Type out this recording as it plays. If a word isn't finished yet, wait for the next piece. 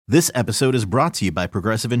This episode is brought to you by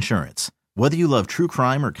Progressive Insurance. Whether you love true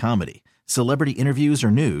crime or comedy, celebrity interviews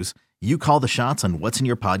or news, you call the shots on what's in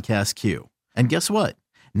your podcast queue. And guess what?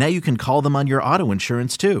 Now you can call them on your auto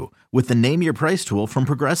insurance too with the Name Your Price tool from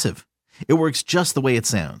Progressive. It works just the way it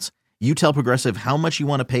sounds. You tell Progressive how much you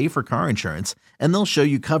want to pay for car insurance, and they'll show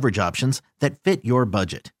you coverage options that fit your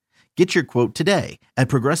budget. Get your quote today at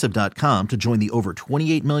Progressive.com to join the over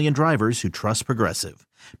 28 million drivers who trust Progressive.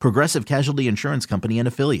 Progressive Casualty Insurance Company and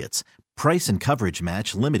Affiliates. Price and coverage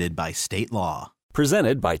match limited by state law.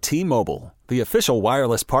 Presented by T-Mobile, the official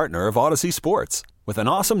wireless partner of Odyssey Sports. With an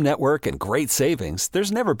awesome network and great savings,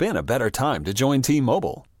 there's never been a better time to join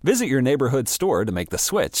T-Mobile. Visit your neighborhood store to make the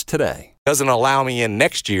switch today. Doesn't allow me in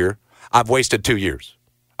next year, I've wasted 2 years.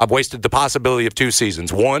 I've wasted the possibility of 2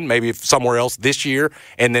 seasons. One, maybe somewhere else this year,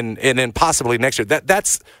 and then possibly next year.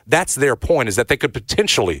 That's their point, is that they could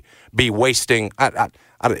potentially be wasting.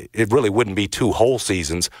 It really wouldn't be 2 whole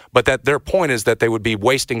seasons, but that their point is that they would be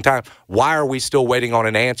wasting time. Why are we still waiting on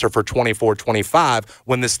an answer for 24-25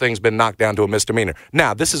 when this thing's been knocked down to a misdemeanor?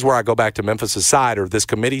 Now, this is where I go back to Memphis' side, or this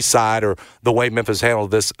committee's side, or the way Memphis handled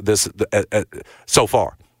this so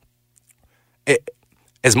far.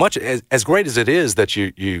 As great as it is that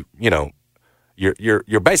you're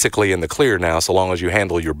basically in the clear now, so long as you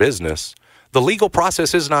handle your business, the legal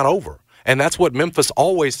process is not over. And that's what Memphis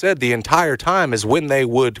always said the entire time, is when they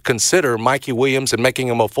would consider Mikey Williams and making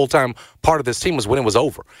him a full-time part of this team was when it was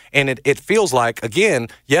over. And it feels like, again,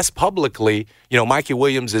 yes, publicly, Mikey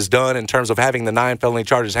Williams is done in terms of having the 9 felony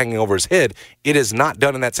charges hanging over his head. It is not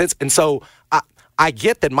done in that sense. And so I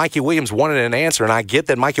get that Mikey Williams wanted an answer, and I get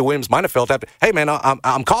that Mikey Williams might have felt that, hey, man,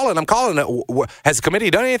 I'm calling. Has the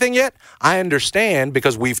committee done anything yet? I understand,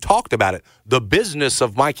 because we've talked about it, the business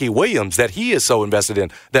of Mikey Williams that he is so invested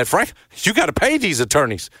in, that, Frank, you got to pay these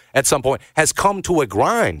attorneys at some point, has come to a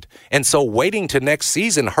grind. And so waiting to next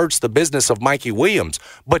season hurts the business of Mikey Williams.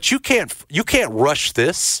 But you can't rush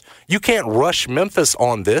this. You can't rush Memphis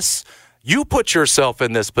on this. You put yourself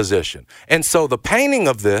in this position. And so the painting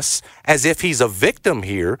of this as if he's a victim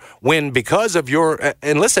here, when because of your –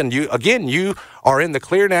 and listen, you are in the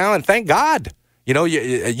clear now, and thank God.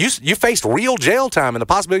 You faced real jail time and the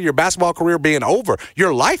possibility of your basketball career being over,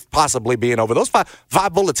 your life possibly being over. Those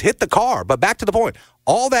five bullets hit the car. But back to the point,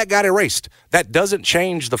 all that got erased. That doesn't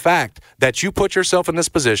change the fact that you put yourself in this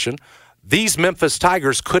position. These Memphis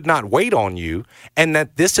Tigers could not wait on you, and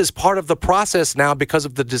that this is part of the process now because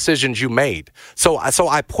of the decisions you made. So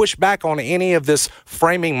I push back on any of this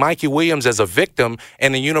framing Mikey Williams as a victim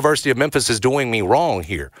and the University of Memphis is doing me wrong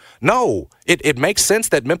here. No, it makes sense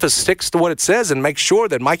that Memphis sticks to what it says and makes sure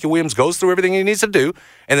that Mikey Williams goes through everything he needs to do.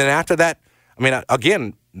 And then after that,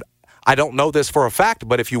 again, I don't know this for a fact,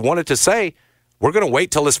 but if you wanted to say, we're going to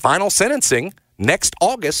wait till his final sentencing next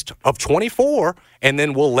August of 24, and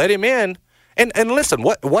then we'll let him in. And listen,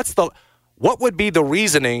 what would be the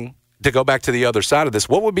reasoning, to go back to the other side of this,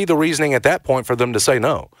 what would be the reasoning at that point for them to say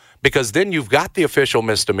no? Because then you've got the official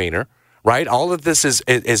misdemeanor, right? All of this is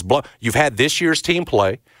you've had this year's team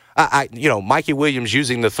play. Mikey Williams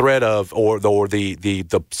using the threat of, or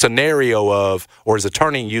the scenario of, or his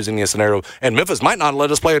attorney using the scenario, and Memphis might not let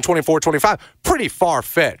us play in 24-25. Pretty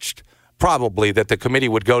far-fetched. Probably that the committee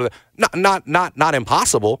would go to not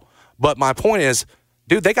impossible, but my point is,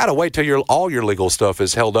 dude, they got to wait till all your legal stuff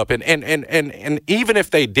is held up, and even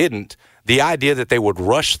if they didn't, the idea that they would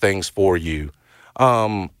rush things for you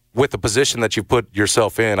with the position that you put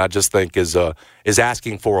yourself in, I just think is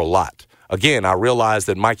asking for a lot. Again, I realize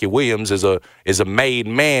that Mikey Williams is a made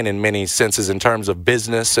man in many senses in terms of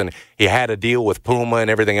business, and he had a deal with Puma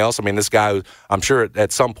and everything else. I mean, this guy, I'm sure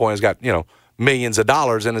at some point has got millions of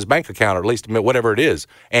dollars in his bank account, or at least whatever it is,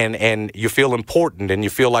 and you feel important, and you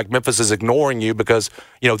feel like Memphis is ignoring you because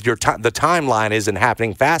the timeline isn't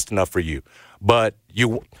happening fast enough for you. But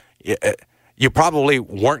you probably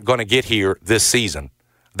weren't going to get here this season.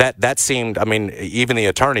 That seemed, even the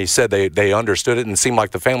attorney said they understood it, and it seemed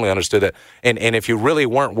like the family understood it. And if you really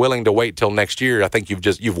weren't willing to wait till next year, I think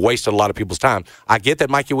you've wasted a lot of people's time. I get that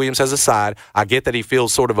Mikey Williams has a side. I get that he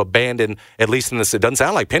feels sort of abandoned, at least in this. It doesn't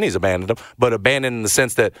sound like Penny's abandoned him, but abandoned in the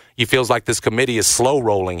sense that he feels like this committee is slow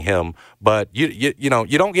rolling him. But you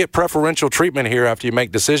don't get preferential treatment here after you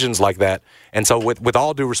make decisions like that. And so with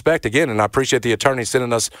all due respect, again, and I appreciate the attorney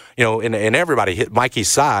sending us, and everybody hit Mikey's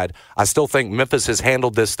side, I still think Memphis has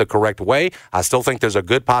handled this the correct way. I still think there's a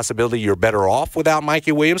good possibility you're better off without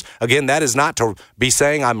Mikey Williams. Again, that is not to be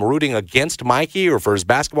saying I'm rooting against Mikey or for his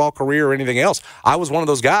basketball career or anything else. I was one of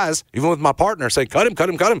those guys, even with my partner, saying, cut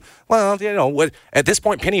him. Well, at this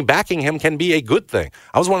point, Penny backing him can be a good thing.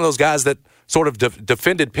 I was one of those guys that sort of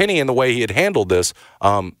defended Penny in the way he had handled this.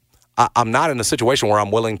 I'm not in a situation where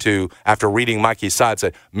I'm willing to, after reading Mikey's side,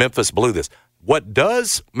 say Memphis blew this. What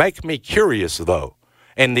does make me curious, though,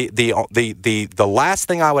 and the last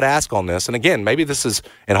thing I would ask on this, and again, maybe this is,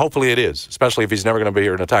 and hopefully it is, especially if he's never going to be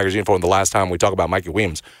here in a Tigers uniform the last time we talk about Mikey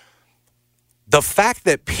Williams, the fact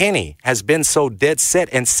that Penny has been so dead set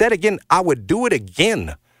and said again, I would do it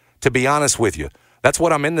again, to be honest with you. That's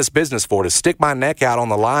what I'm in this business for, to stick my neck out on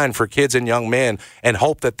the line for kids and young men and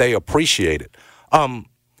hope that they appreciate it.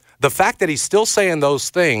 The fact that he's still saying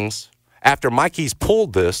those things after Mikey's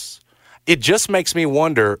pulled this, it just makes me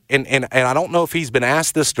wonder, and I don't know if he's been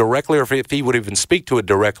asked this directly or if he would even speak to it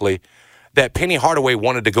directly, that Penny Hardaway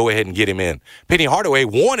wanted to go ahead and get him in. Penny Hardaway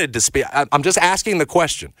wanted to speak. I'm just asking the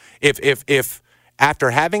question. If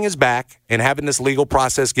after having his back and having this legal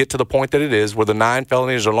process get to the point that it is, where the 9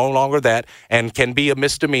 felonies are no longer that and can be a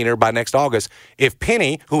misdemeanor by next August, if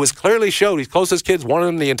Penny, who has clearly showed he's close to his kids, wanted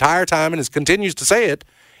him the entire time and continues to say it,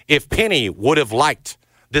 if Penny would have liked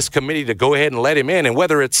this committee to go ahead and let him in, and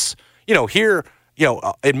whether it's, here,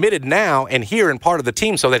 admitted now and here and part of the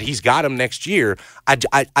team so that he's got him next year,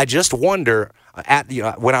 I just wonder,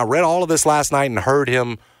 when I read all of this last night and heard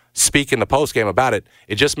him speak in the postgame about it,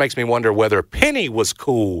 it just makes me wonder whether Penny was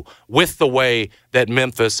cool with the way that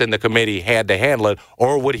Memphis and the committee had to handle it,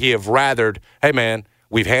 or would he have rathered, hey, man,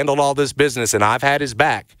 we've handled all this business and I've had his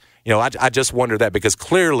back. I just wonder that, because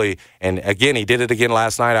clearly, and again, he did it again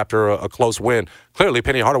last night after a close win, clearly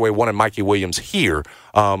Penny Hardaway wanted Mikey Williams here.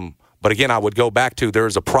 But again, I would go back to,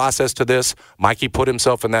 there's a process to this. Mikey put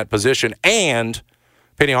himself in that position, and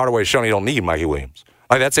Penny Hardaway has shown he don't need Mikey Williams.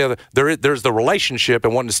 Like, that's the other. There's the relationship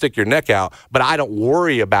and wanting to stick your neck out, but I don't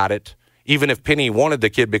worry about it, even if Penny wanted the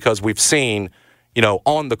kid, because we've seen,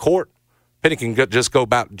 on the court, Penny can just go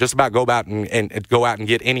out and go out and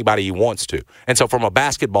get anybody he wants to. And so from a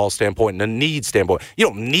basketball standpoint and a need standpoint, you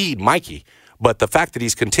don't need Mikey. But the fact that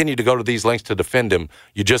he's continued to go to these lengths to defend him,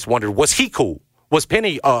 you just wondered, was he cool? Was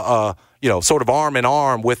Penny, sort of arm in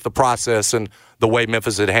arm with the process and the way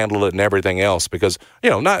Memphis had handled it and everything else? Because, you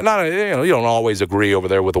don't always agree over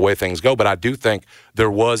there with the way things go, but I do think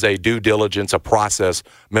there was a due diligence, a process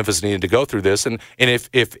Memphis needed to go through this. And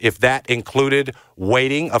if that included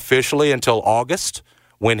waiting officially until August,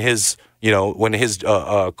 when his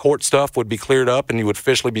court stuff would be cleared up and he would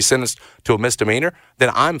officially be sentenced to a misdemeanor, then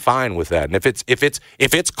I'm fine with that. And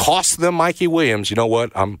if it's cost them Mikey Williams, you know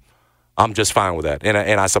what? I'm just fine with that. And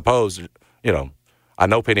I suppose, I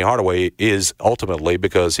know Penny Hardaway is ultimately,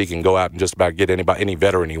 because he can go out and just about get any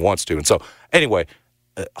veteran he wants to. And so, anyway,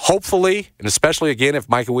 hopefully, and especially, again, if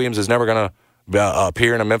Mikey Williams is never going to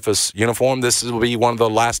appear in a Memphis uniform, this will be one of the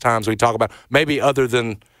last times we talk about, maybe other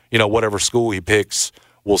than, whatever school he picks,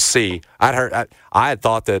 we'll see. I had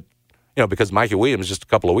thought that, because Mikey Williams just a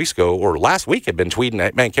couple of weeks ago, or last week, had been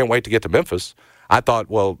tweeting, man, can't wait to get to Memphis. I thought,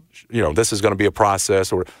 well, this is going to be a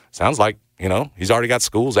process, or sounds like, he's already got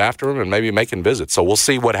schools after him and maybe making visits. So we'll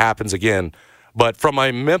see what happens again. But from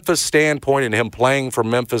a Memphis standpoint and him playing for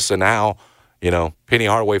Memphis and how, Penny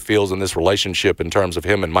Hardaway feels in this relationship in terms of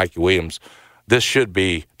him and Mikey Williams, this should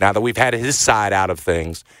be, now that we've had his side out of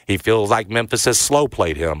things, he feels like Memphis has slow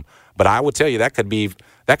played him. But I would tell you that could be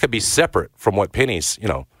separate from what Penny's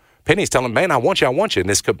telling him, man, I want you. And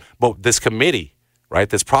this committee, right,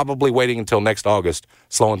 that's probably waiting until next August,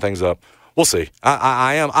 slowing things up. We'll see.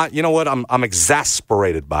 I'm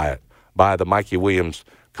exasperated by it, by the Mikey Williams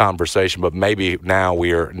conversation, but maybe now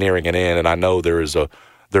we are nearing an end, and I know there is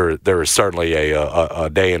certainly a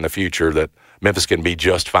day in the future that Memphis can be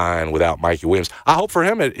just fine without Mikey Williams. I hope for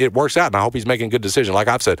him it works out, and I hope he's making good decisions. Like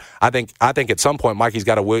I've said, I think at some point Mikey's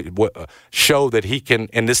got to show that he can,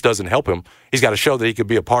 and this doesn't help him, he's got to show that he could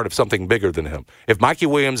be a part of something bigger than him. If Mikey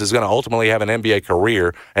Williams is going to ultimately have an NBA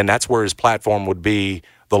career, and that's where his platform would be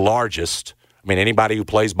the largest, I mean, anybody who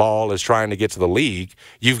plays ball is trying to get to the league,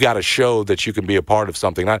 you've got to show that you can be a part of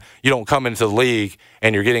something. You don't come into the league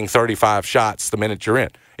and you're getting 35 shots the minute you're in.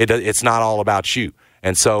 It's not all about you.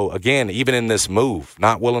 And so, again, even in this move,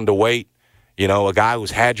 not willing to wait, a guy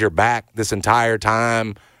who's had your back this entire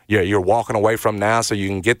time, you're walking away from now so you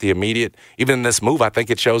can get the immediate. Even in this move, I think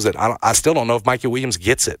it shows that I still don't know if Mikey Williams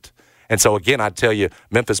gets it. And so, again, I'd tell you,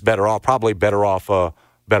 Memphis probably better off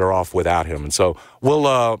without him. And so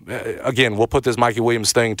we'll put this Mikey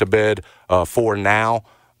Williams thing to bed for now.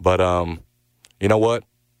 But you know what?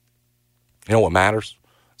 You know what matters?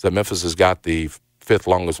 Is that Memphis has got the 5th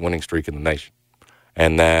longest winning streak in the nation.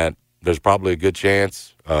 And that there's probably a good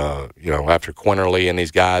chance, after Quinterly and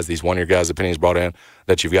these guys, these one-year guys that Penny's brought in,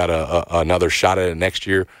 that you've got another shot at it next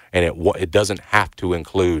year. And it doesn't have to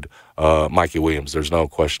include Mikey Williams. There's no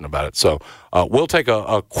question about it. So we'll take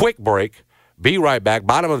a quick break. Be right back.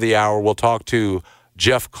 Bottom of the hour, we'll talk to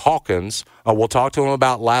Geoff Calkins. We'll talk to him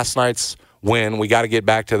about last night's win. We got to get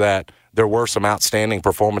back to that. There were some outstanding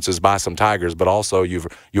performances by some Tigers, but also you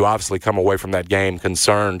obviously come away from that game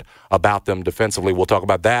concerned about them defensively. We'll talk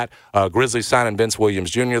about that. Grizzlies signing Vince Williams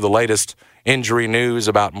Jr., the latest injury news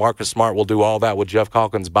about Marcus Smart. We'll do all that with Geoff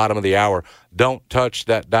Calkins, bottom of the hour. Don't touch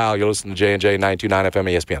that dial. You're listening to J&J 92.9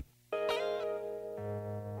 FM ESPN.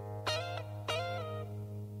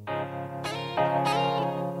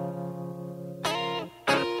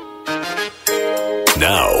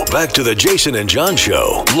 Now, back to the Jason and John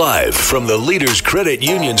Show, live from the Leaders Credit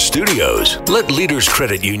Union studios. Let Leaders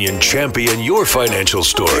Credit Union champion your financial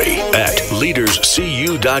story at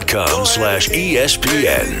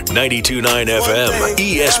leaderscu.com/ESPN. 92.9 FM,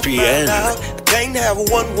 ESPN. Can't have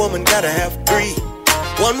one woman, gotta have three.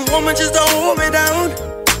 One woman just to hold me down.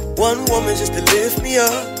 One woman just to lift me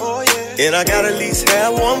up. Oh, yeah. And I gotta at least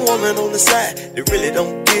have one woman on the side that really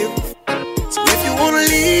don't give. So if you wanna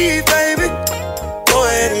leave, baby, go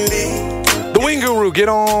ahead and leave. The Wing Guru, get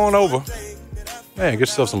on over. Man, get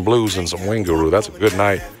yourself some blues and some Wing Guru. That's a good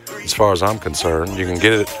night as far as I'm concerned. You can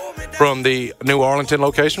get it from the New Arlington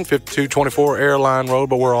location, 5224 Airline Road,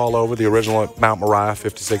 but we're all over. The original at Mount Moriah,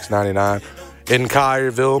 5699. In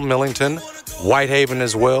Collierville, Millington, Whitehaven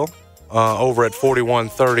as well. Over at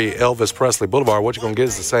 4130 Elvis Presley Boulevard. What you're going to get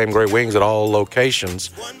is the same great wings at all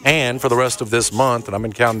locations. And for the rest of this month, and I've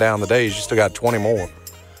been counting down the days, you still got 20 more.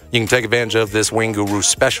 You can take advantage of this Wing Guru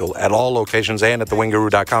special at all locations and at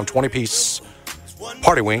thewingguru.com. 20-piece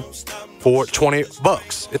party wing for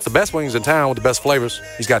 $20. It's the best wings in town with the best flavors.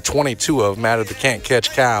 He's got 22 of them out of the Can't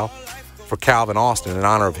Catch Cal for Calvin Austin in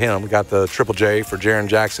honor of him. We got the Triple J for Jaron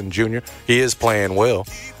Jackson Jr. He is playing well.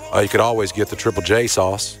 You could always get the Triple J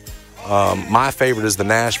sauce. My favorite is the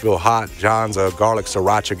Nashville Hot. John's a garlic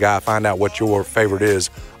sriracha guy. Find out what your favorite is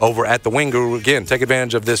over at the Wing Guru. Again, take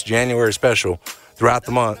advantage of this January special throughout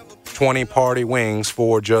the month. 20 party wings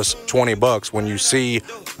for just $20 when you see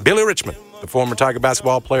Billy Richmond, the former Tiger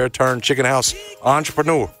basketball player turned chicken house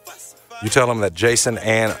entrepreneur. You tell him that Jason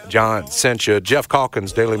and John sent you. Geoff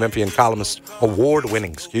Calkins, Daily Memphian columnist,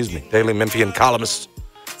 Daily Memphian columnist,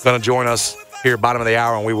 going to join us here bottom of the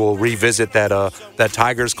hour, and we will revisit that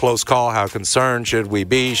Tigers close call. How concerned should we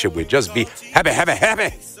be? Should we just be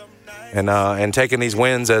happy? And taking these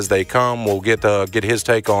wins as they come, we'll get his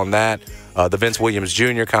take on that. The Vince Williams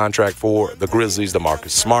Jr. contract for the Grizzlies, the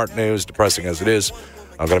Marcus Smart news, depressing as it is.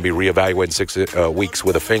 I'm going to be reevaluating 6 weeks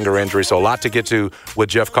with a finger injury. So a lot to get to with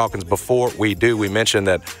Geoff Calkins. Before we do, we mentioned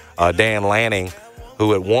that Dan Lanning,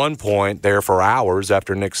 who at one point there for hours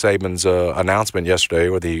after Nick Saban's announcement yesterday,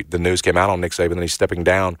 where the news came out on Nick Saban that he's stepping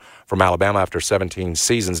down from Alabama after 17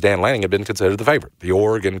 seasons, Dan Lanning had been considered the favorite, the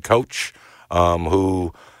Oregon coach,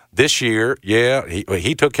 who this year,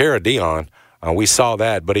 he took care of Deion. We saw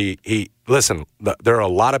that, but he listen. There are a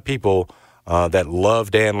lot of people that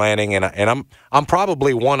love Dan Lanning, and I'm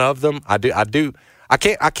probably one of them. I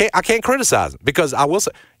can't criticize him because I will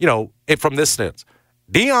say, from this sense,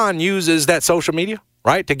 Deion uses that social media,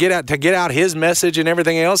 right, to get out his message and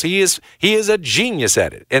everything else. He is a genius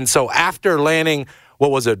at it. And so after Lanning,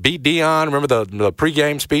 what was it, beat Deion, remember the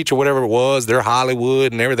pregame speech or whatever it was, they're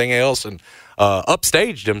Hollywood and everything else, and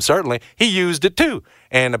upstaged him, certainly, he used it too.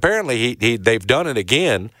 And apparently they've done it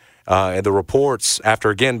again. And the reports, after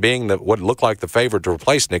again being what looked like the favorite to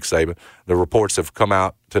replace Nick Saban, the reports have come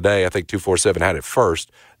out today. I think 247 had it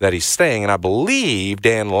first, that he's staying. And I believe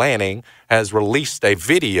Dan Lanning has released a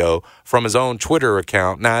video from his own Twitter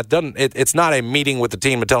account. Now, it's not a meeting with the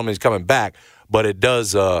team to tell him he's coming back, but it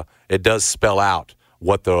does spell out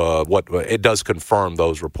what it does confirm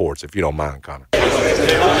those reports, if you don't mind, Connor.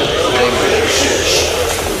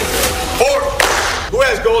 Who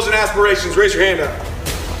has goals and aspirations? Raise your hand up.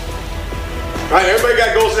 All right, everybody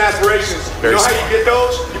got goals and aspirations. You know how you get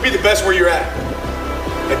those? You be the best where you're at.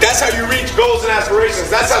 And that's how you reach goals and aspirations.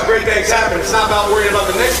 That's how great things happen. It's not about worrying about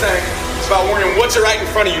the next thing. It's about worrying what's right in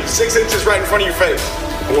front of you, 6 inches right in front of your face.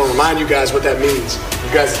 I want to remind you guys what that means.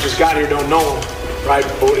 You guys that just got here don't know them, right?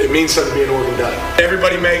 But it means something to be an Oregon Duck.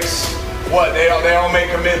 Everybody makes what? They all make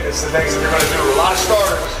commitments to things that they're going to do. A lot of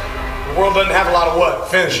starters. The world doesn't have a lot of what?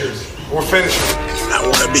 Finishers. We're finishing. I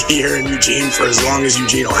want to be here in Eugene for as long as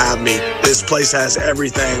Eugene will have me. This place has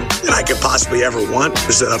everything that I could possibly ever want.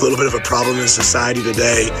 There's a little bit of a problem in society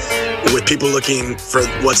today with people looking for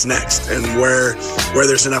what's next and where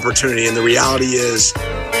there's an opportunity. And the reality is,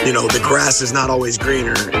 the grass is not always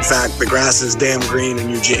greener. In fact, the grass is damn green in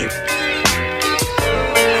Eugene.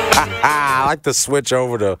 I like to switch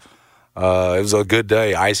over to It was a good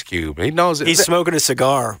day, Ice Cube. He knows it. He's smoking a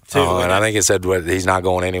cigar, too. And I think it said he's not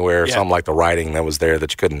going anywhere, something like the writing that was there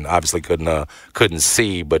that you couldn't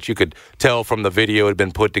see. But you could tell from the video it had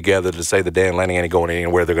been put together to say that Dan Lanning ain't going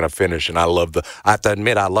anywhere, they're going to finish. And I have to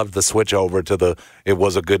admit, I loved the switch over to it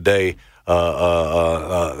was a good day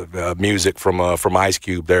music from Ice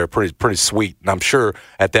Cube there. Pretty sweet. And I'm sure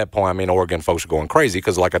at that point, I mean, Oregon folks are going crazy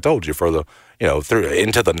because, like I told you, through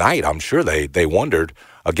into the night, I'm sure they wondered.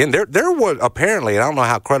 Again, there were apparently, and I don't know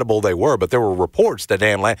how credible they were, but there were reports that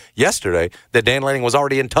yesterday that Dan Lanning was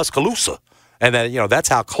already in Tuscaloosa, and that that's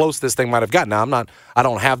how close this thing might have gotten. Now I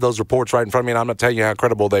don't have those reports right in front of me, and I'm not telling you how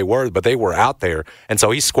credible they were, but they were out there, and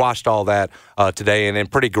so he squashed all that today, and in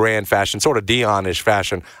pretty grand fashion, sort of Deion-ish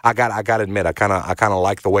fashion. I got to admit, I kind of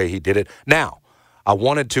like the way he did it. Now, I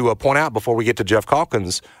wanted to point out before we get to Geoff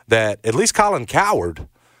Calkins that at least Colin Cowherd.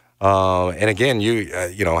 And again,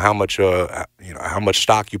 how much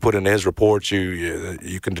stock you put into his reports,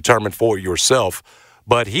 you can determine for yourself.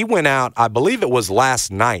 But he went out, I believe it was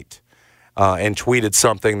last night, and tweeted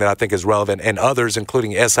something that I think is relevant, and others,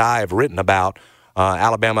 including SI, have written about.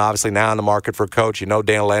 Alabama obviously now in the market for a coach.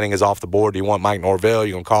 Dan Lanning is off the board. Do you want Mike Norvell?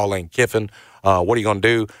 You going to call Lane Kiffin? What are you going to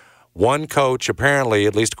do? One coach, apparently,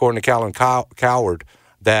 at least according to Colin Cowherd,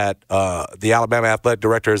 that the Alabama athletic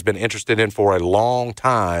director has been interested in for a long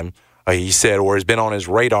time, he said, or has been on his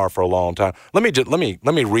radar for a long time. Let me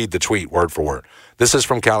read the tweet word for word. This is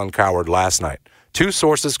from Colin Cowherd last night. 2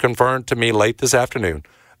 sources confirmed to me late this afternoon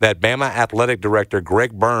that Bama athletic director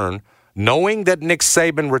Greg Byrne, knowing that Nick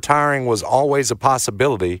Saban retiring was always a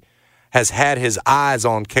possibility, has had his eyes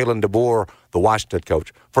on Kalen DeBoer, the Washington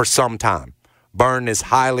coach, for some time. Byrne is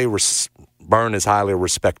highly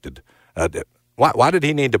respected. Why did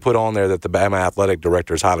he need to put on there that the Bama athletic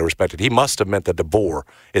director is highly respected? He must have meant that DeBoer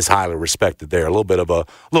is highly respected there. A little bit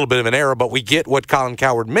of an error, but we get what Colin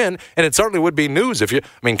Cowherd meant, and it certainly would be news if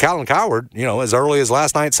Colin Cowherd, as early as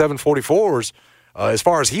last night, 7:44s, as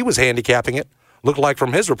far as he was handicapping it, looked like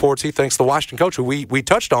from his reports he thinks the Washington coach, who we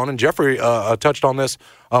touched on, and Jeffrey touched on this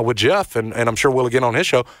with Jeff, and I'm sure will again on his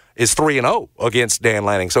show, is 3-0 against Dan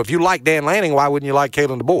Lanning. So if you like Dan Lanning, why wouldn't you like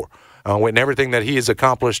Kalen DeBoer? And everything that he has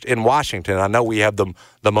accomplished in Washington. I know we have the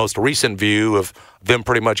most recent view of them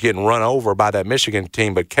pretty much getting run over by that Michigan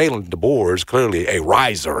team, but Kalen DeBoer is clearly a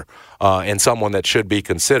riser and someone that should be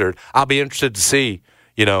considered. I'll be interested to see,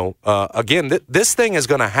 again, this thing is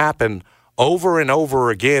going to happen over and over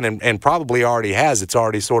again and probably already has. It's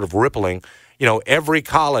already sort of rippling. Every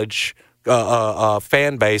college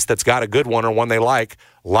fan base that's got a good one or one they like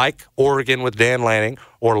Oregon with Dan Lanning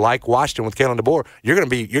or like Washington with Kalen DeBoer, you're going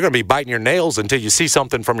to be biting your nails until you see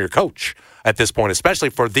something from your coach at this point,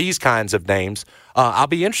 especially for these kinds of names. I'll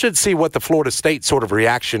be interested to see what the Florida State sort of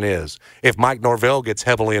reaction is if Mike Norvell gets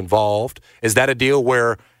heavily involved. Is that a deal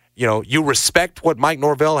where you respect what Mike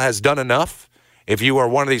Norvell has done enough? If you are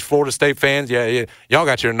one of these Florida State fans, y'all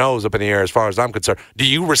got your nose up in the air as far as I'm concerned. Do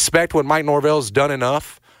you respect what Mike Norvell's done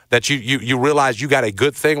enough that you realize you got a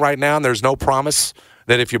good thing right now and there's no promise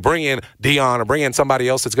that if you bring in Deion or bring in somebody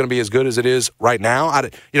else that's going to be as good as it is right now,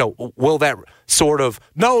 will that sort of,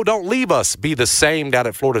 no, don't leave us, be the same down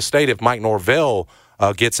at Florida State if Mike Norvell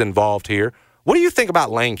gets involved here? What do you think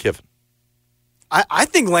about Lane Kiffin? I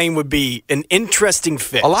think Lane would be an interesting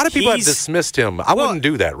fit. A lot of people have dismissed him. I wouldn't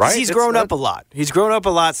do that, right? He's grown up a lot. He's grown up a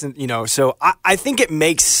lot, since, so I think it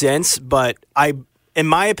makes sense, but in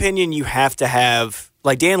my opinion, you have to have,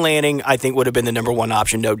 like Dan Lanning, I think would have been the number one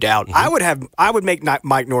option, no doubt. Mm-hmm. I would make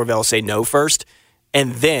Mike Norvell say no first,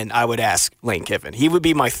 and then I would ask Lane Kiffin. He would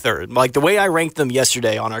be my third. Like the way I ranked them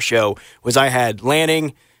yesterday on our show was I had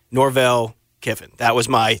Lanning, Norvell, Kiffin. That was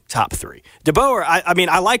my top 3. DeBoer,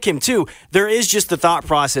 I like him too. There is just the thought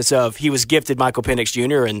process of he was gifted Michael Penix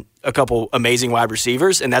Jr. and a couple amazing wide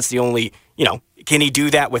receivers, and that's the only, can he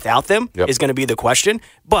do that without them is going to be the question.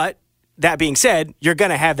 But that being said, you're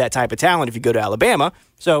going to have that type of talent if you go to Alabama,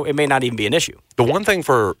 so it may not even be an issue. The one thing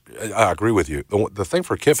I agree with you. The thing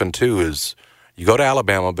for Kiffin, too, is you go to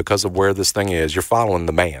Alabama because of where this thing is. You're following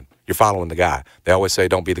the man. You're following the guy. They always say,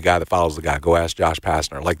 don't be the guy that follows the guy. Go ask Josh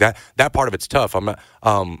Pastner. Like that part of it's tough.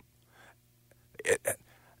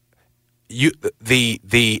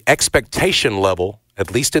 The expectation level,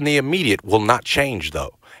 at least in the immediate, will not change,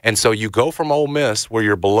 though. And so you go from Ole Miss, where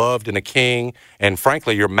you're beloved and a king, and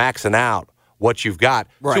frankly, you're maxing out what you've got,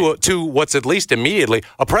 to what's at least immediately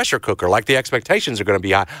a pressure cooker. Like the expectations are going to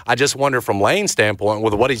be high. I just wonder from Lane's standpoint,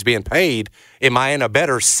 with what he's being paid, am I in a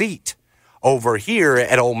better seat over here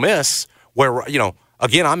at Ole Miss where,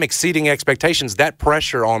 again, I'm exceeding expectations. That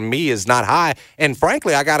pressure on me is not high. And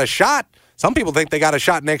frankly, I got a shot. Some people think they got a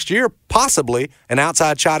shot next year, possibly an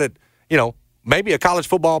outside shot at, maybe a college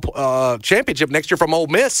football championship next year from Ole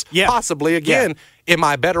Miss, possibly again. Yeah. Am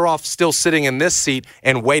I better off still sitting in this seat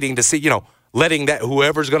and waiting to see, letting that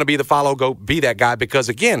whoever's going to be the follow go be that guy? Because,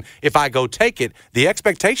 again, if I go take it, the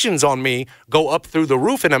expectations on me go up through the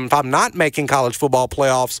roof. And if I'm not making college football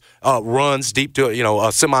playoffs runs deep to, a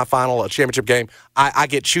semifinal, a championship game, I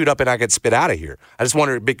get chewed up and I get spit out of here. I just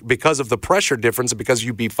wonder, because of the pressure difference, because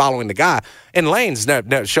you'd be following the guy. And Lane's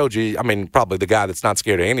never showed you, probably the guy that's not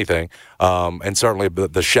scared of anything, and certainly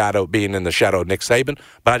the shadow, being in the shadow of Nick Saban.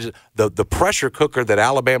 But the pressure cooker that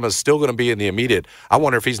Alabama is still going to be in the immediate, I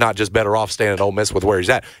wonder if he's not just better off staying at Ole Miss with where he's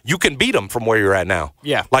at. You can beat him from where you're at now.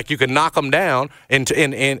 Yeah. Like you can knock him down and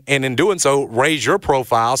in doing so, raise your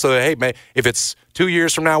profile so that, hey, man, if it's 2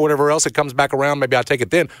 years from now, whatever else, it comes back around, maybe I'll take it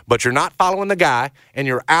then. But you're not following the guy, and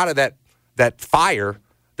you're out of that fire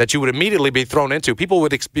that you would immediately be thrown into. People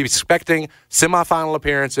would be expecting semifinal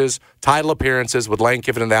appearances, title appearances with Lane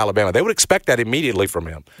Kiffin in Alabama. They would expect that immediately from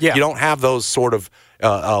him. Yeah. You don't have those sort of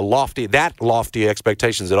lofty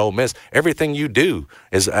expectations at Ole Miss. Everything you do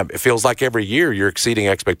it feels like every year you're exceeding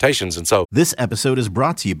expectations. And so this episode is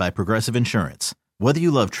brought to you by Progressive Insurance. Whether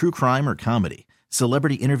you love true crime or comedy,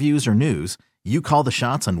 celebrity interviews or news, you call the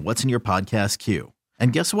shots on what's in your podcast queue.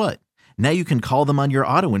 And guess what? Now you can call them on your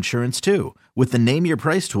auto insurance too with the Name Your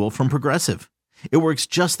Price tool from Progressive. It works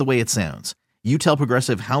just the way it sounds. You tell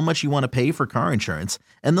Progressive how much you want to pay for car insurance,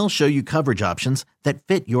 and they'll show you coverage options that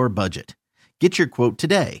fit your budget. Get your quote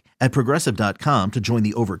today at Progressive.com to join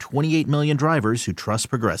the over 28 million drivers who trust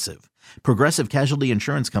Progressive. Progressive Casualty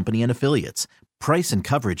Insurance Company and Affiliates. Price and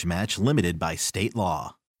coverage match limited by state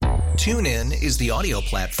law. TuneIn is the audio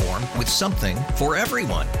platform with something for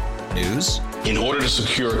everyone. News. In order to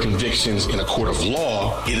secure convictions in a court of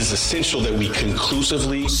law, it is essential that we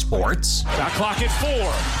conclusively. Sports. Got clock at 4.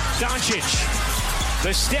 Doncic.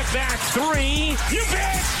 The step back 3. You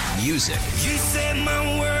bet. Music. You set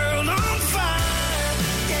my world on fire.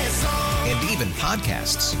 Yes, and even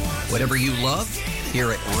podcasts. Whatever you love,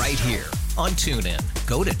 hear it right here on TuneIn.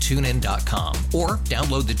 Go to TuneIn.com or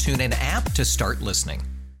download the TuneIn app to start listening.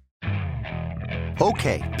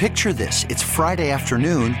 Okay, picture this. It's Friday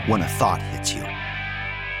afternoon when a thought hits you.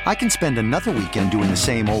 I can spend another weekend doing the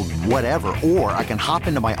same old whatever, or I can hop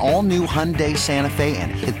into my all-new Hyundai Santa Fe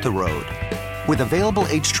and hit the road. With available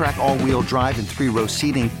H-Track all-wheel drive and 3-row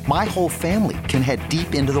seating, my whole family can head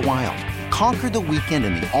deep into the wild. Conquer the weekend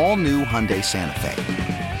in the all-new Hyundai Santa Fe.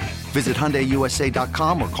 Visit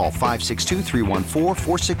HyundaiUSA.com or call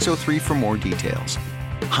 562-314-4603 for more details.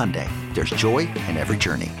 Hyundai, there's joy in every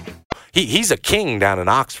journey. He's a king down in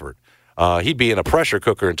Oxford. He'd be in a pressure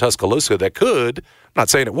cooker in Tuscaloosa that could, I'm not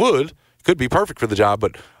saying it would, could be perfect for the job,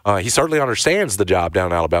 but he certainly understands the job down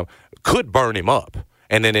in Alabama. Could burn him up.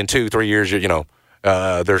 And then in 2-3 years,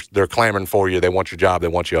 they're clamoring for you. They want your job. They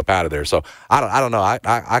want you up out of there. So I don't know.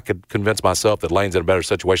 I could convince myself that Lane's in a better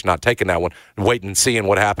situation, not taking that one, and waiting and seeing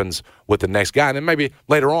what happens with the next guy. And then maybe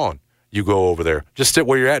later on you go over there. Just sit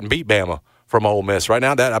where you're at and beat Bama from Ole Miss. Right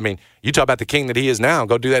now, you talk about the king that he is now.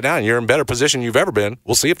 Go do that now, and you're in better position you've ever been.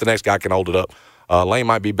 We'll see if the next guy can hold it up. Lane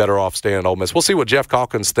might be better off staying at Ole Miss. We'll see what Geoff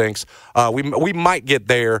Calkins thinks. We might get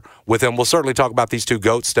there with him. We'll certainly talk about these two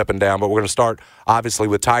GOATs stepping down, but we're going to start, obviously,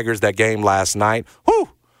 with Tigers, that game last night. Whew!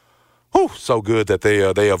 So good that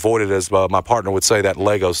they avoided, as my partner would say, that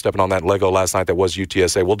Lego, stepping on that Lego last night that was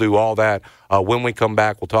UTSA. We'll do all that. When we come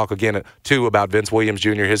back, we'll talk again, too, about Vince Williams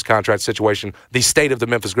Jr., his contract situation, the state of the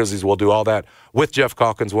Memphis Grizzlies. We'll do all that with Geoff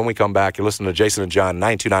Calkins when we come back. You're listening to Jason and John,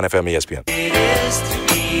 92.9 FM ESPN. It is to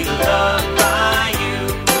be loved by you.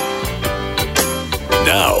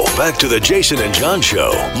 Now, back to the Jason and John Show,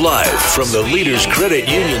 live from the Leaders Credit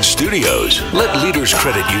Union studios. Let Leaders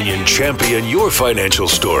Credit Union champion your financial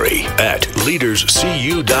story at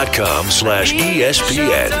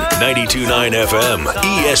leaderscu.com/ESPN. 92.9 FM,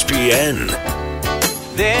 ESPN.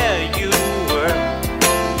 There you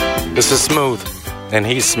were. This is Smooth, and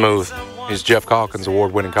he's smooth. He's Geoff Calkins,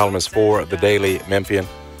 award-winning columnist for the Daily Memphian.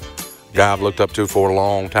 Guy I've looked up to for a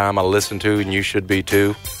long time. I listen to, and you should be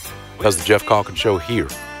too. Does the Geoff Calkins Show here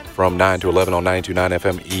from 9 to 11 on 92.9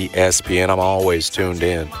 FM ESPN. I'm always tuned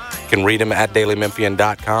in. You can read him at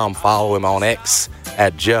dailymemphian.com. Follow him on X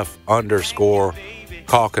at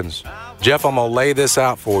Jeff_Calkins. Jeff, I'm going to lay this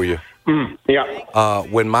out for you. Yeah.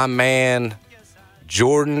 When my man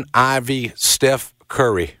Jordan Ivy Steph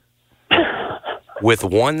Curry, with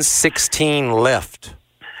 1:16 left,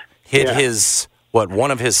 hit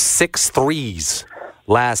one of his 6 threes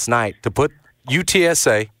last night to put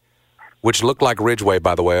UTSA, which looked like Ridgeway,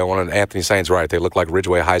 by the way. I wanted Anthony Sainz right. They look like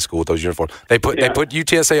Ridgeway High School with those uniforms. They put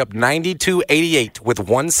UTSA up 92-88 with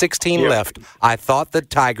 1:16 left. I thought the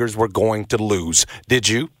Tigers were going to lose. Did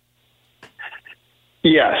you?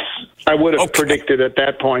 Yes, I would have predicted at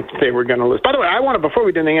that point that they were going to lose. By the way, before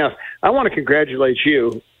we do anything else, I want to congratulate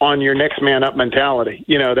you on your next man up mentality.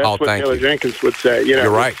 That's what Taylor Jenkins would say. You're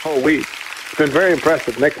right. This whole week. It's been very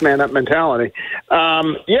impressive. Next man up mentality.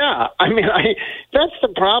 That's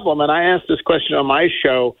the problem. And I asked this question on my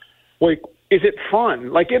show. Like, is it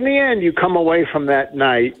fun? Like, in the end, you come away from that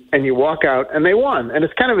night and you walk out and they won. And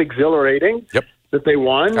it's kind of exhilarating that they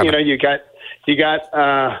won. You got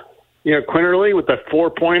Quinterly with the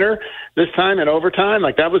 4-pointer this time in overtime.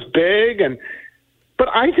 Like, that was big. But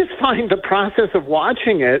I just find the process of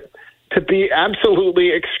watching it to be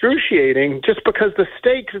absolutely excruciating just because the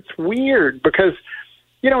stakes, it's weird because,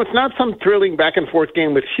 it's not some thrilling back-and-forth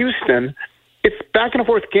game with Houston. It's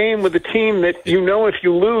back-and-forth game with a team that, if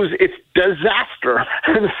you lose, it's disaster.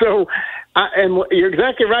 And so, and you're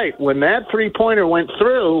exactly right. When that 3-pointer went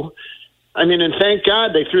through, and thank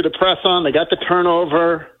God they threw the press on, they got the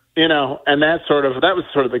turnover, and that was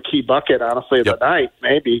sort of the key bucket, honestly, of the night,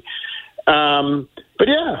 maybe. But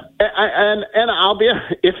yeah, and I'll be,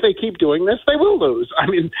 if they keep doing this, they will lose.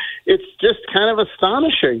 It's just kind of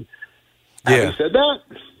astonishing. Yeah. Having said that,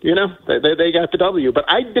 they got the W, but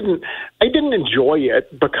I didn't enjoy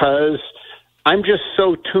it because I'm just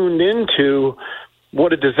so tuned into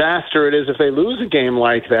what a disaster it is if they lose a game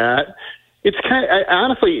like that. It's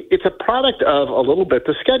honestly, it's a product of a little bit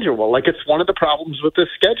the schedule. Like, it's one of the problems with this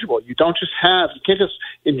schedule. You can't just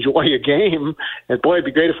enjoy a game and boy, it'd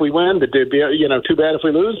be great if we win, but it'd be, too bad if we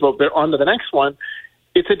lose. Well, they're on to the next one.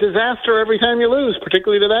 It's a disaster every time you lose,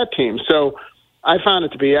 particularly to that team. So I found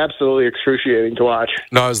it to be absolutely excruciating to watch.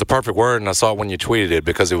 No, it was the perfect word, and I saw it when you tweeted it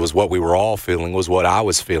because it was what we were all feeling, was what I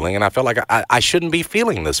was feeling, and I felt like I shouldn't be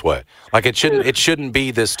feeling this way. Like, it shouldn't be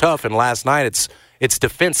this tough. And last night, it's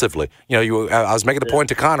defensively. I was making the point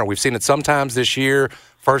to Connor. We've seen it sometimes this year.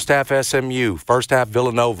 First half SMU, first half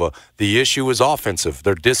Villanova. The issue is offensive.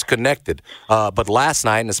 They're disconnected. But last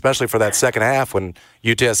night, and especially for that second half when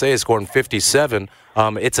UTSA is scoring 57,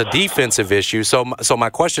 it's a defensive issue. So my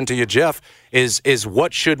question to you, Geoff, is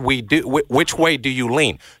what should we do? Which way do you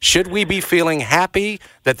lean? Should we be feeling happy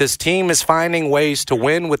that this team is finding ways to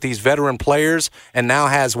win with these veteran players and now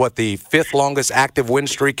has the fifth longest active win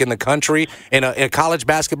streak in the country in a college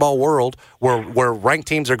basketball world where ranked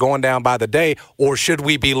teams are going down by the day? Or should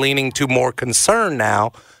we be leaning to more concern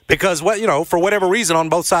now because for whatever reason on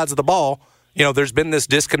both sides of the ball, there's been this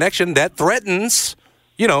disconnection that threatens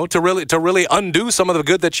to really undo some of the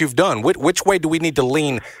good that you've done. Which way do we need to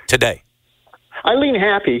lean today? I lean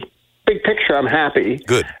happy. Big picture, I'm happy.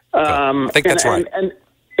 Good. I think that's right. And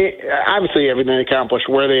obviously everything accomplished,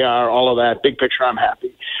 where they are, all of that. Big picture, I'm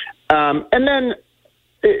happy. And then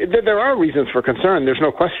there are reasons for concern. There's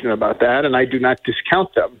no question about that, and I do not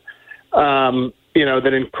discount them.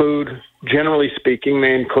 That include, generally speaking,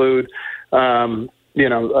 they include,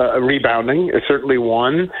 rebounding is certainly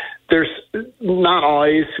one. There's not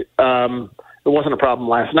always, it wasn't a problem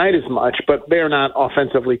last night as much, but they're not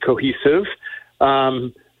offensively cohesive.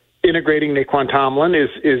 Integrating Naquan Tomlin is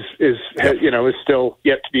still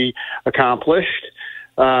yet to be accomplished.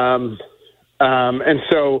 And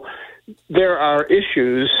so there are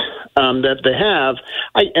issues that they have.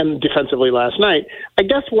 And defensively last night, I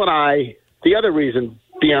guess the other reason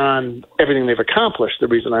beyond everything they've accomplished, the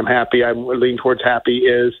reason I'm happy, I lean towards happy,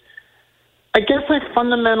 is I guess I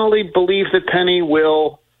fundamentally believe that Penny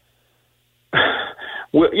will,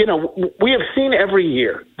 we have seen every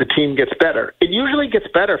year the team gets better. It usually gets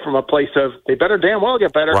better from a place of they better damn well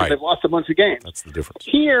get better because they've lost a bunch of games. That's the difference.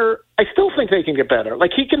 Here, I still think they can get better.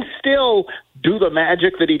 Like, he can still do the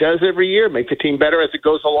magic that he does every year, make the team better as it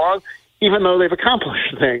goes along, even though they've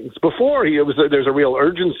accomplished things. Before, there's a real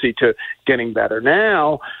urgency to getting better.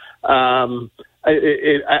 Now,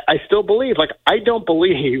 I still believe, I don't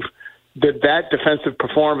believe that defensive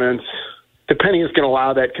performance, the Penny is going to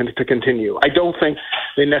allow that to continue. I don't think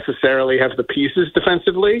they necessarily have the pieces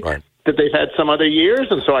defensively that they've had some other years,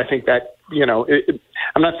 and so I think that,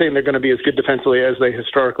 I'm not saying they're going to be as good defensively as they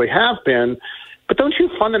historically have been, but don't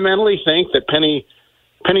you fundamentally think that Penny's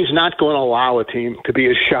not going to allow a team to be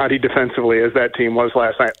as shoddy defensively as that team was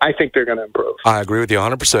last night? I think they're going to improve. I agree with you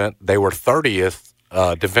 100%. They were 30th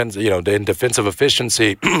in defensive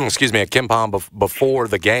efficiency, excuse me, at KenPom before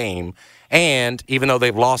the game. And even though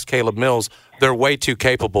they've lost Caleb Mills, they're way too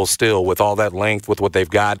capable still with all that length, with what they've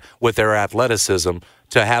got, with their athleticism,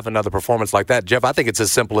 to have another performance like that. Geoff, I think it's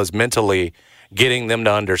as simple as mentally getting them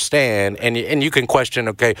to understand. And you can question,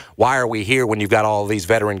 okay, why are we here when you've got all these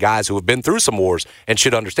veteran guys who have been through some wars and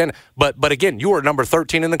should understand it? But again, you are number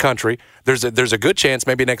 13 in the country. There's a good chance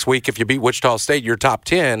maybe next week if you beat Wichita State, you're top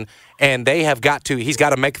 10. And he's got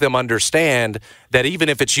to make them understand that even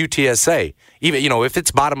if it's UTSA, even if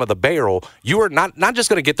it's bottom of the barrel, you are not just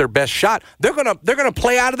going to get their best shot. They're gonna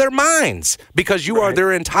play out of their minds because you are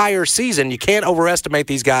their entire season. You can't underestimate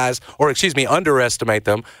these guys, underestimate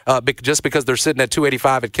them just because they're sitting at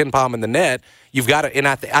 285 at KenPom in the net. You've got to, and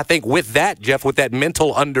I think with that, Jeff, with that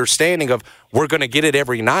mental understanding of we're going to get it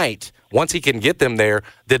every night. Once he can get them there,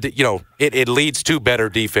 it leads to better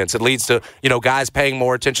defense. It leads to guys paying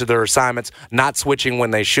more attention to their assignments, not switching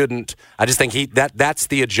when they shouldn't. I just think that's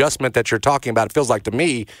the adjustment that you're talking about. It feels like to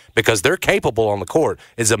me, because they're capable on the court,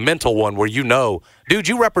 is a mental one where dude,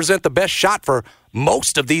 you represent the best shot for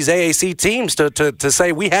most of these AAC teams to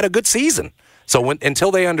say we had a good season. So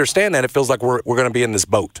until they understand that, it feels like we're going to be in this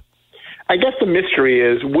boat. I guess the mystery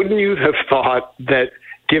is, wouldn't you have thought that,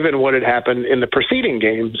 given what had happened in the preceding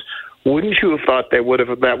games, wouldn't you have thought that would have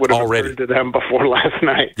occurred to them before last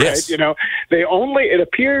night? Yes. Right? It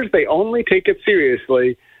appears they only take it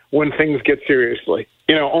seriously when things get seriously.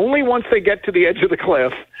 Only once they get to the edge of the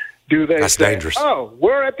cliff do they say, dangerous. "Oh,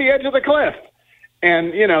 we're at the edge of the cliff."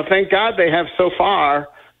 And thank God they have so far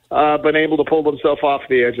been able to pull themselves off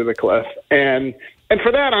the edge of the cliff. And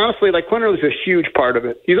for that, honestly, Quinn is a huge part of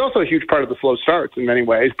it. He's also a huge part of the slow starts in many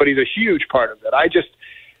ways, but he's a huge part of it.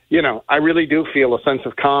 I really do feel a sense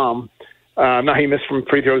of calm. Now, he missed from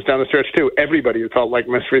free throws down the stretch, too. Everybody who felt like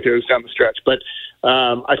missed free throws down the stretch. But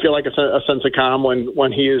I feel like a sense of calm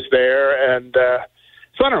when he is there. And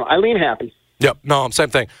so I don't know. I lean happy. Yep. No,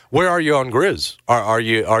 same thing. Where are you on Grizz? Are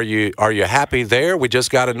you happy there? We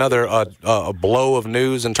just got another a blow of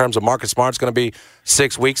news in terms of Marcus Smart's going to be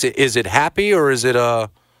 6 weeks. Is it happy or is it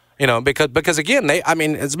because again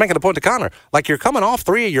it's making a point to Connor. You're coming off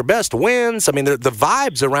 3 of your best wins. The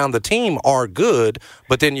vibes around the team are good,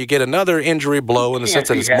 but then you get another injury blow in the sense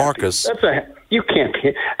that it's happy. Marcus. You can't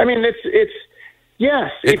be. It's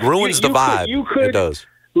yes. It ruins the vibe. It does.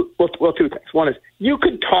 Well, two things. One is you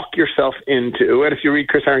could talk yourself into, and if you read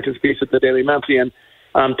Chris Harrington's piece at the Daily Memphian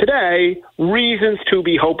today, reasons to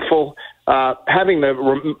be hopeful. Having the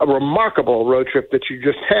remarkable road trip that you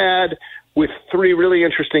just had with 3 really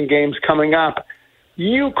interesting games coming up,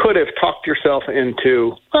 you could have talked yourself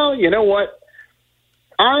into, well, you know what?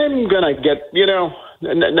 I'm going to get,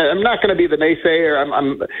 I'm not going to be the naysayer.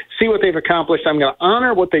 I'm see what they've accomplished. I'm going to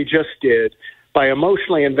honor what they just did by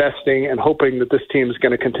emotionally investing and hoping that this team is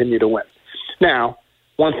going to continue to win. Now,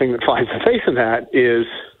 one thing that flies in the face of that is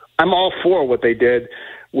I'm all for what they did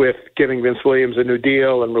with giving Vince Williams a new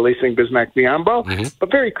deal and releasing Bismack Biyombo. Mm-hmm.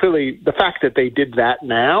 But very clearly, the fact that they did that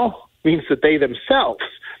now means that they themselves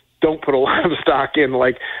don't put a lot of stock in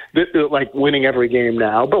like winning every game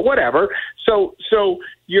now. But whatever. So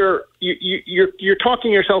you're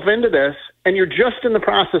talking yourself into this, and you're just in the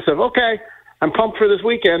process of, okay, I'm pumped for this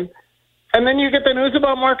weekend. And then you get the news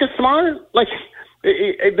about Marcus Smart. The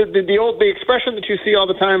expression that you see all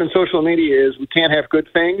the time in social media is, we can't have good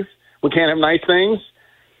things, we can't have nice things.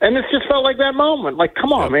 And this just felt like that moment.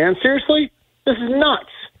 Come on, man, seriously? This is nuts.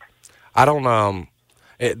 I don't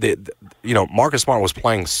Marcus Smart was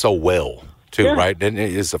playing so well too, right? And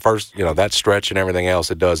it's the first, that stretch and everything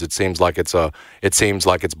else it does. It seems like it's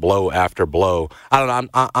blow after blow. I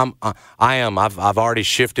don't know. I've already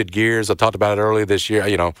shifted gears. I talked about it earlier this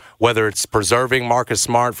year. Whether it's preserving Marcus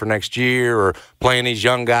Smart for next year or playing these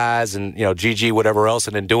young guys and GG whatever else,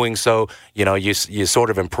 and in doing so, you sort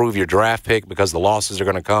of improve your draft pick because the losses are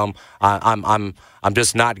going to come. I'm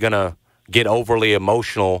just not going to get overly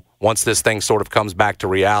emotional once this thing sort of comes back to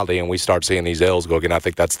reality and we start seeing these L's go again. I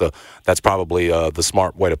think that's probably the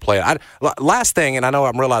smart way to play it. Last thing, and I know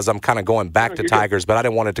I realize I'm kind of going back to Tigers, but I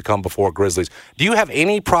didn't want it to come before Grizzlies. Do you have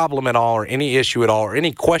any problem at all or any issue at all or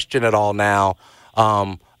any question at all now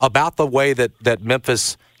about the way that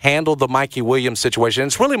Memphis handled the Mikey Williams situation?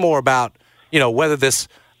 It's really more about, whether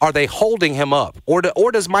are they holding him up? Or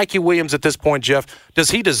does Mikey Williams at this point, Jeff,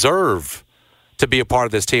 does he deserve to be a part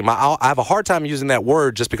of this team? I have a hard time using that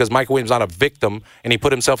word just because Mike Williams is not a victim and he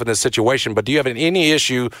put himself in this situation. But do you have any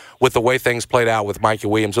issue with the way things played out with Mikey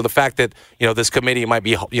Williams or the fact that, this committee might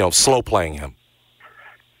be, slow playing him?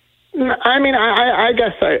 I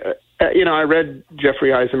guess I read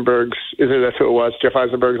Jeffrey Eisenberg's, that's who it was, Jeff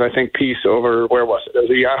Eisenberg's, I think, piece over, where was it?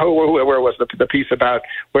 Where was the piece about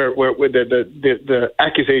where the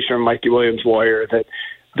accusation of Mikey Williams' lawyer that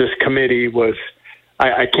this committee was,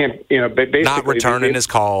 I can't, basically not returning his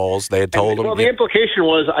calls. They had told him. Well, the implication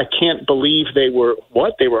was, I can't believe they were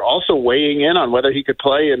also weighing in on whether he could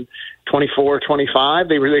play in 24, 25.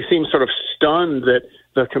 They seemed sort of stunned that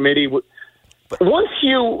the committee would. I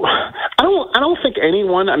don't think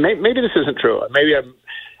anyone. Maybe this isn't true. I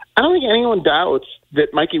don't think anyone doubts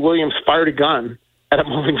that Mikey Williams fired a gun at a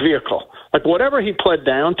moving vehicle. Like, whatever he pled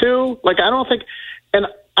down to, like, I don't think – and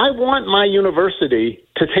I want my university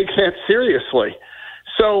to take that seriously.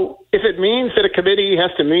 So if it means that a committee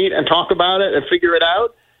has to meet and talk about it and figure it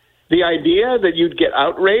out, the idea that you'd get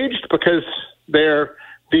outraged because they're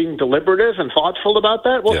being deliberative and thoughtful about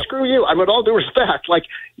that, well, screw you. I mean, with all due respect, like,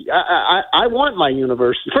 I want my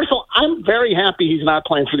university. First of all, I'm very happy he's not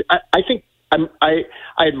playing for the – I think I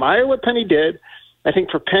admire what Penny did. I think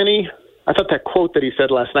for Penny, I thought that quote that he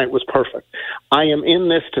said last night was perfect. I am in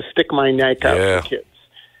this to stick my neck out for kids.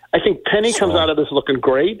 I think Penny comes out of this looking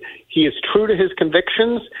great. He is true to his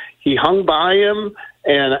convictions. He hung by him.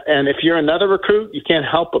 And if you're another recruit, you can't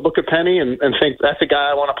help but look at Penny and think, that's a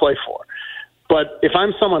guy I want to play for. But if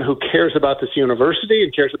I'm someone who cares about this university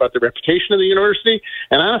and cares about the reputation of the university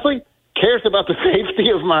and honestly cares about the safety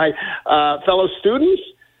of my fellow students,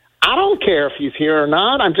 I don't care if he's here or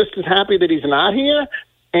not. I'm just as happy that he's not here.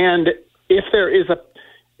 And if there is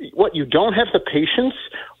you don't have the patience,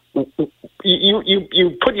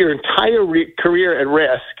 you put your entire career at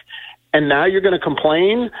risk, and now you're going to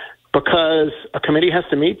complain because a committee has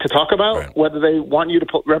to meet to talk about whether they want you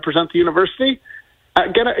to represent the university.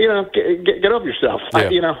 Get over yourself.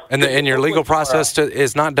 Yeah. And your legal process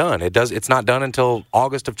is not done. It's not done until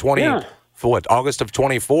August of 20. For what, August of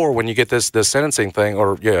 24 when you get this sentencing thing,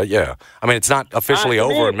 or I mean, it's not officially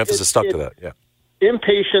over, and Memphis is stuck to that. Yeah.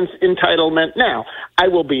 Impatience, entitlement. Now, I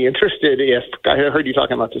will be interested if I heard you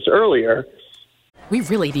talking about this earlier. We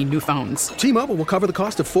really need new phones. T-Mobile will cover the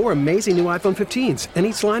cost of 4 amazing new iPhone 15s, and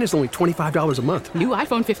each line is only $25 a month. New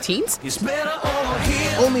iPhone 15s? It's better over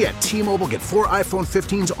here. Only at T-Mobile, get 4 iPhone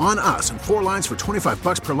 15s on us and 4 lines for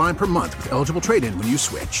 $25 per line per month with eligible trade-in when you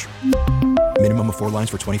switch. Minimum of 4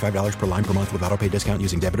 lines for $25 per line per month with autopay discount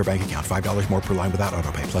using debit or bank account. $5 more per line without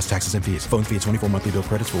autopay, plus taxes and fees. Phone fee at 24 monthly bill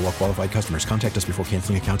credits for well-qualified customers. Contact us before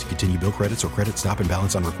canceling account to continue bill credits or credit stop and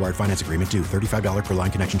balance on required finance agreement due. $35 per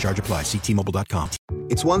line connection charge applies. See T-Mobile.com.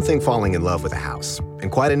 It's one thing falling in love with a house,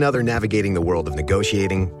 and quite another navigating the world of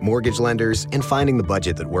negotiating, mortgage lenders, and finding the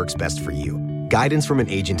budget that works best for you. Guidance from an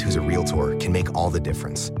agent who's a Realtor can make all the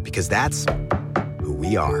difference, because that's who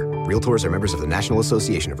we are. Realtors are members of the National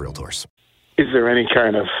Association of Realtors. Is there any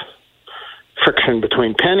kind of friction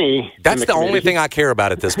between Penny? That's the only thing I care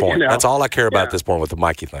about at this point. That's all I care about at this point with the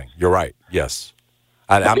Mikey thing. You're right. Yes.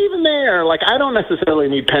 But even there, like, I don't necessarily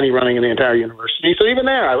need Penny running in the entire university. So even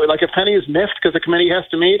there, I would, like, if Penny is miffed because the committee has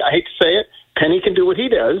to meet, I hate to say it, Penny can do what he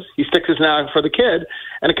does. He sticks his neck out for the kid,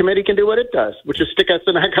 and a committee can do what it does, which is stick its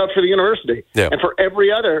neck out for the university. Yeah. And for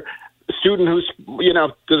every other student who's,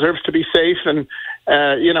 deserves to be safe and,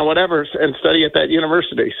 whatever, and study at that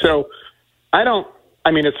university. So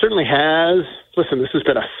it certainly has. Listen, this has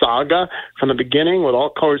been a saga from the beginning with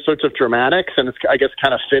all sorts of dramatics, and it's, I guess,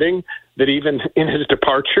 kind of fitting that even in his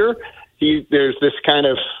departure, there's this kind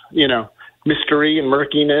of, mystery and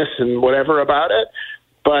murkiness and whatever about it.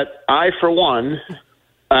 But I, for one,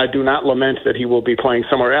 do not lament that he will be playing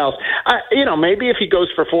somewhere else. Maybe if he goes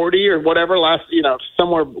for 40 or whatever,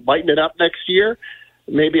 somewhere lighten it up next year,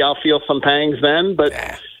 maybe I'll feel some pangs then, but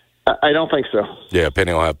I don't think so. Yeah,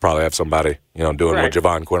 Penny will probably have somebody, doing what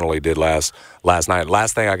Javon Quinterly did last night.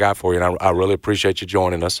 Last thing I got for you, and I really appreciate you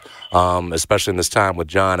joining us, especially in this time with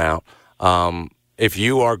John out. If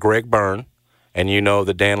you are Greg Byrne and you know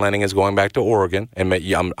that Dan Lanning is going back to Oregon, and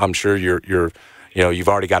I'm sure you've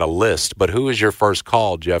already got a list, but who is your first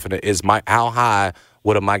call, Jeff? And how high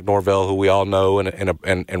would a Mike Norvell, who we all know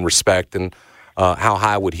and respect, and how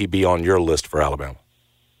high would he be on your list for Alabama?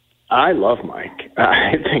 I love Mike.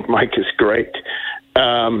 I think Mike is great.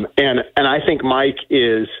 And I think Mike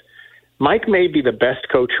may be the best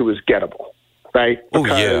coach who is gettable, right? Oh,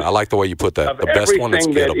 yeah. I like the way you put that. The best one that's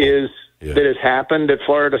gettable. That has happened at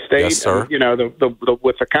Florida State, yes, sir. And,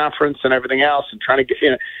 with the conference and everything else, and trying to get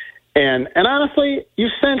and honestly, you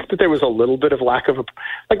sensed that there was a little bit of lack of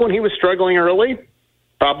like when he was struggling early,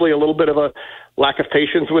 probably a little bit of a lack of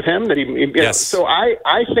patience with him. Yes. So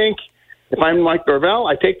I think if I'm Mike Norvell,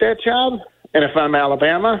 I take that job, and if I'm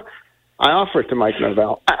Alabama, I offer it to Mike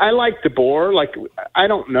Norvell. I like DeBoer. Like, I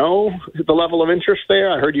don't know the level of interest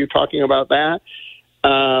there. I heard you talking about that.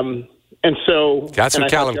 And so that's who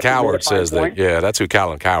Callan Coward says that. Yeah, that's who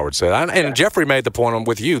Callan Coward said. And Jeffrey made the point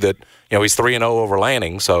with you that he's 3-0 over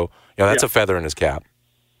Lanning, so that's a feather in his cap.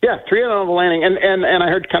 Yeah, 3-0 over Lanning, and I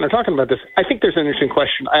heard kind of talking about this. I think there's an interesting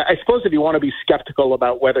question. I suppose if you want to be skeptical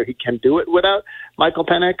about whether he can do it without Michael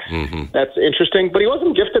Penix, that's interesting. But he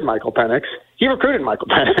wasn't gifted Michael Penix. He recruited Michael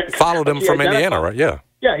Penix. Followed him from Indiana, right? Yeah.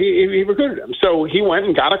 Yeah, he recruited him. So he went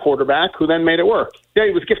and got a quarterback who then made it work. Yeah,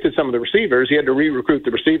 he was gifted some of the receivers. He had to re-recruit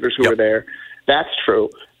the receivers who were there. That's true.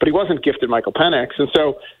 But he wasn't gifted Michael Penix. And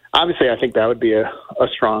so obviously, I think that would be a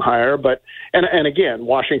strong hire. But and again,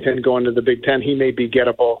 Washington going to the Big Ten, he may be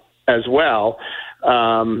gettable as well.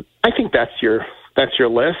 I think that's your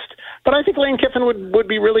list. But I think Lane Kiffin would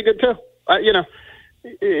be really good too.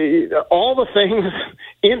 All the things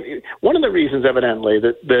one of the reasons, evidently,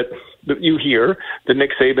 that you hear that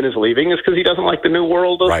Nick Saban is leaving is because he doesn't like the new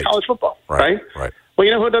world of college football. Right. Well,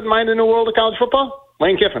 you know who doesn't mind the new world of college football?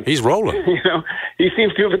 Lane Kiffin. He's rolling. He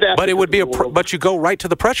seems to have adapted. But it would be but you go right to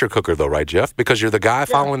the pressure cooker, though, right, Jeff? Because you're the guy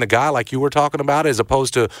following the guy, like you were talking about, as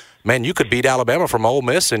opposed to, man, you could beat Alabama from Ole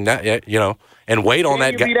Miss and and wait on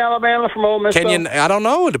that guy. Can you beat Alabama from Ole Miss? I don't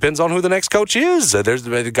know. It depends on who the next coach is. There's,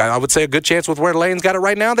 I would say, a good chance with where Lane's got it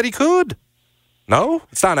right now that he could. No,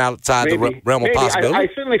 it's not outside the realm of possibility. I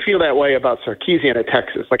certainly feel that way about Sarkisian at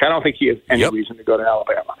Texas. Like, I don't think he has any reason to go to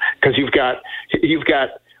Alabama because you've got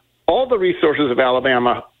all the resources of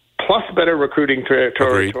Alabama plus better recruiting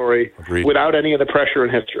territory without any of the pressure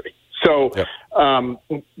in history. So,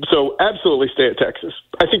 so absolutely stay at Texas.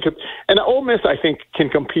 I think, and Ole Miss, I think, can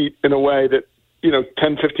compete in a way that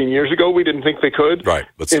 10, 15 years ago we didn't think they could. Right,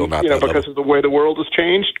 but still not that because level. of the way the world has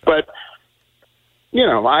changed. But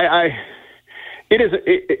it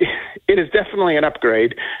is definitely an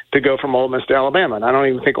upgrade to go from Ole Miss to Alabama, and I don't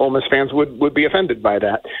even think Ole Miss fans would be offended by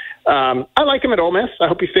that. I like him at Ole Miss. I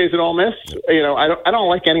hope he stays at Ole Miss. I don't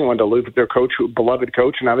like anyone to lose their coach, beloved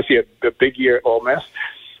coach, and obviously a big year at Ole Miss.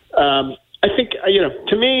 I think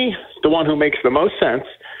to me, the one who makes the most sense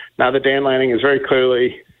now that Dan Lanning is very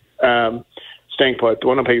clearly staying put, the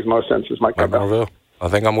one who makes the most sense is Mike Norvell. I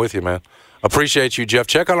think I'm with you, man. Appreciate you, Jeff.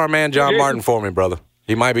 Check on our man John Martin for me, brother.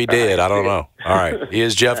 He might be dead. I don't know. All right. He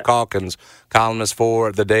is Geoff Calkins, columnist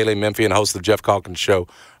for the Daily Memphian, host of the Geoff Calkins Show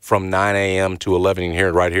from 9 a.m. to 11. You can hear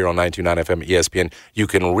it right here on 92.9 FM at ESPN. You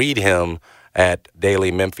can read him at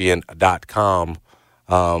dailymemphian.com.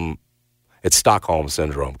 It's Stockholm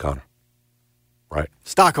Syndrome, Connor. Right?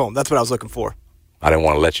 Stockholm. That's what I was looking for. I didn't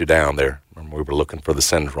want to let you down there. Remember, we were looking for the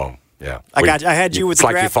syndrome. Yeah. I had you with the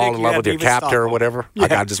graphic. It's like you fall in love with your captor or whatever.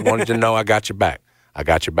 Yeah. I just wanted you to know I got your back. We're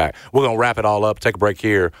going to wrap it all up. Take a break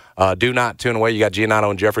here. Do not tune away. You got Giannato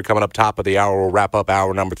and Jeffrey coming up top of the hour. We'll wrap up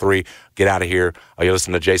hour number 3. Get out of here. You're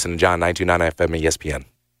listening to Jason and John, 92.9 FM ESPN.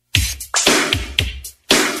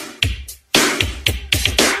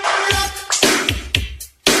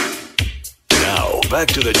 Now, back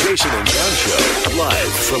to the Jason and John Show,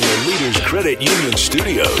 live from the Leaders Credit Union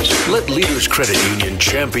Studios. Let Leaders Credit Union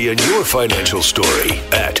champion your financial story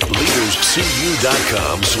at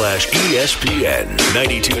leaderscu.com/ESPN.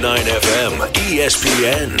 92.9 FM,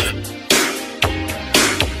 ESPN.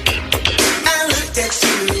 I looked at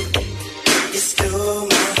you, you stole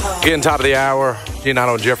my heart. Getting top of the hour,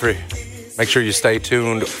 Giannato and Jeffrey. Make sure you stay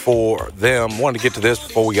tuned for them. Wanted to get to this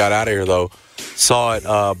before we got out of here, though. Saw it,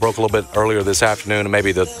 broke a little bit earlier this afternoon, and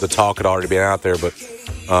maybe the talk had already been out there, but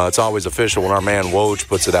it's always official when our man Woj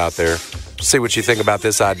puts it out there. See what you think about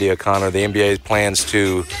this idea, Connor. The NBA plans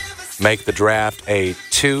to make the draft a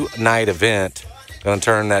 2-night event. Going to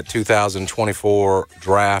turn that 2024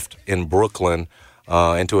 draft in Brooklyn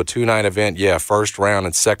into a 2-night event. Yeah, first round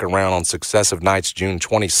and second round on successive nights, June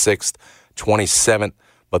 26th, 27th.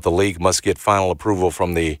 But the league must get final approval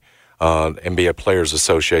from the NBA Players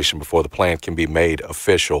Association before the plan can be made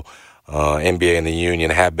official. NBA and the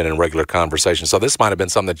union have been in regular conversation. So this might have been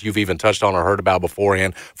something that you've even touched on or heard about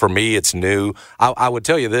beforehand. For me, it's new. I would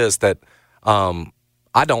tell you this, that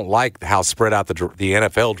I don't like how spread out the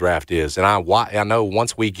NFL draft is. And I know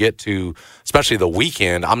once we get to, especially the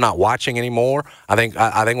weekend, I'm not watching anymore. I think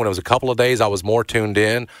when it was a couple of days, I was more tuned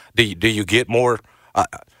in. Do you get more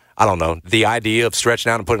I don't know, the idea of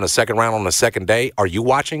stretching out and putting a second round on the second day? Are you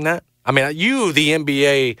watching that? I mean, you, the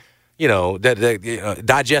NBA, that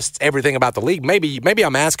digests everything about the league. Maybe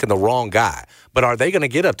I'm asking the wrong guy, but are they going to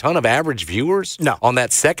get a ton of average viewers on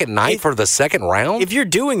that second night for the second round? If you're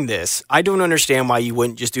doing this, I don't understand why you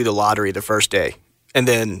wouldn't just do the lottery the first day and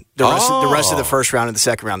then the rest of the first round and the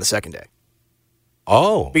second round the second day.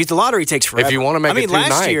 Oh. Because the lottery takes forever. If you want to make it 2 nights.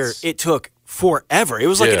 Last year it took forever. It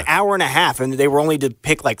was like an hour and a half, and they were only to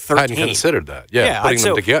pick like 13. I hadn't considered that. Putting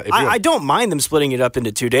them together. I don't mind them splitting it up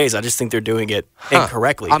into 2 days. I just think they're doing it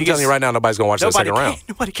incorrectly. I'm telling you right now, nobody's going to watch the second round.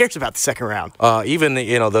 Nobody cares about the second round. Even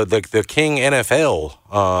the King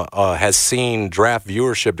NFL has seen draft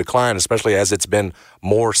viewership decline, especially as it's been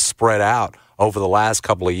more spread out over the last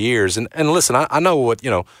couple of years. And listen, I know what,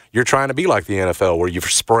 you're trying to be like the NFL where you're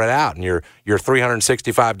spread out and you're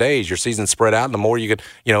 365 days, your season's spread out, and the more you could,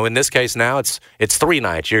 in this case now it's 3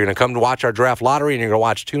 nights. You're going to come to watch our draft lottery and you're going to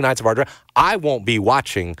watch 2 nights of our draft. I won't be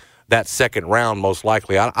watching that second round, most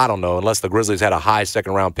likely. I don't know. Unless the Grizzlies had a high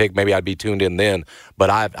second-round pick, maybe I'd be tuned in then. But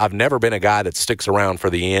I've never been a guy that sticks around for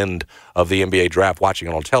the end of the NBA draft watching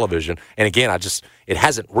it on television. And, again, it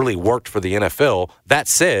hasn't really worked for the NFL. That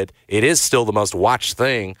said, it is still the most watched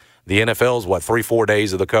thing. The NFL's, 3-4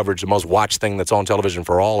 days of the coverage, the most watched thing that's on television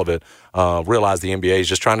for all of it. Realize the NBA is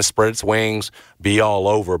just trying to spread its wings, be all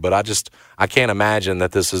over. But I can't imagine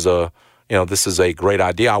that this is a great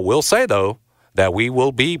idea. I will say, though, that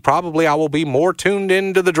I will be more tuned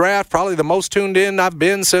into the draft, probably the most tuned in I've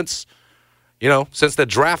been since the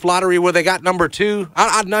draft lottery where they got number 2.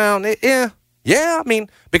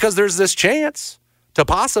 Because there's this chance to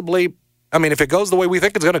possibly, if it goes the way we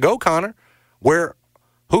think it's going to go, Connor,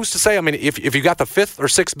 who's to say? If you got the 5th or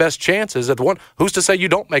 6th best chances at the one, who's to say you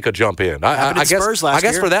don't make a jump in? I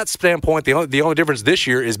guess for that standpoint, the only difference this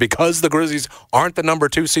year is because the Grizzlies aren't the number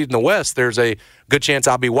 2 seed in the West. There's a good chance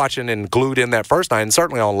I'll be watching and glued in that first night, and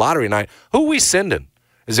certainly on lottery night. Who are we sending?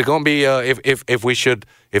 Is it going to be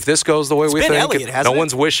if this goes the way we think? Elliott, no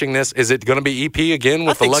one's wishing this. Is it going to be EP again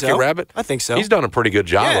with the Lucky Rabbit? I think so. He's done a pretty good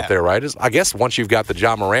job up there, right? I guess once you've got the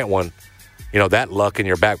Ja Morant one. That luck in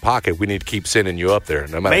your back pocket, we need to keep sending you up there.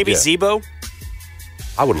 No matter maybe Zebo?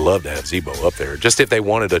 I would love to have Zebo up there, just if they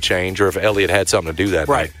wanted a change or if Elliott had something to do that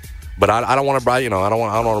night. But I don't want to buy, I don't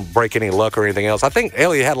want to break any luck or anything else. I think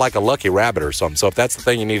Elliott had like a lucky rabbit or something. So if that's the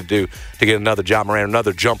thing you need to do to get another Ja Morant,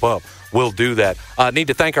 another jump up, we'll do that. Need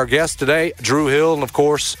to thank our guests today, Drew Hill, and of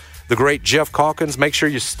course the great Geoff Calkins. Make sure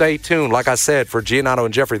you stay tuned. Like I said, for Giannato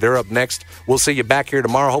and Jeffrey, they're up next. We'll see you back here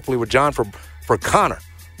tomorrow, hopefully with John for Connor.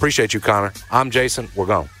 Appreciate you, Connor. I'm Jason. We're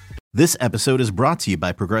gone. This episode is brought to you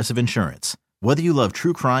by Progressive Insurance. Whether you love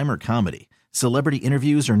true crime or comedy, celebrity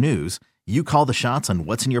interviews or news, you call the shots on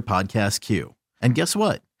what's in your podcast queue. And guess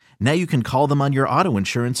what? Now you can call them on your auto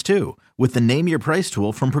insurance too with the Name Your Price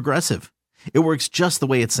tool from Progressive. It works just the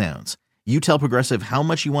way it sounds. You tell Progressive how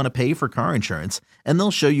much you want to pay for car insurance, and they'll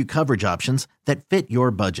show you coverage options that fit your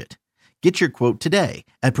budget. Get your quote today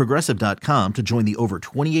at Progressive.com to join the over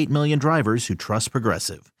 28 million drivers who trust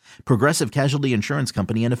Progressive. Progressive Casualty Insurance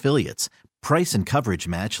Company and Affiliates. Price and coverage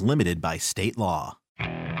match limited by state law.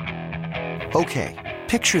 Okay,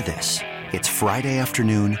 picture this. It's Friday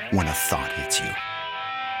afternoon when a thought hits you.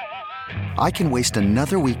 I can waste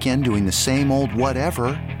another weekend doing the same old whatever,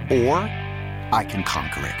 or I can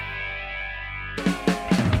conquer it.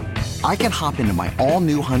 I can hop into my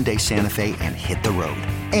all-new Hyundai Santa Fe and hit the road.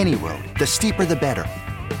 Any road. The steeper, the better.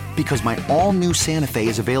 Because my all-new Santa Fe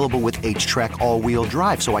is available with H-Track all-wheel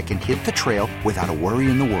drive, so I can hit the trail without a worry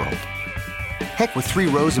in the world. Heck, with 3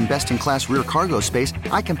 rows and best-in-class rear cargo space,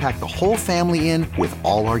 I can pack the whole family in with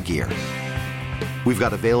all our gear. We've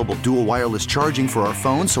got available dual wireless charging for our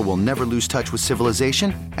phones, so we'll never lose touch with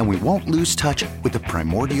civilization, and we won't lose touch with the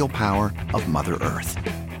primordial power of Mother Earth.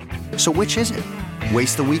 So which is it?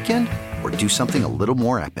 Waste the weekend or do something a little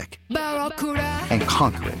more epic? And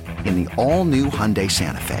conquer it in the all-new Hyundai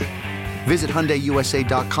Santa Fe. Visit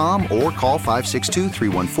HyundaiUSA.com or call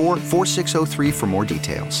 562-314-4603 for more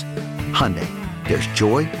details. Hyundai, there's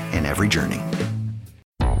joy in every journey.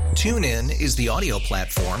 TuneIn is the audio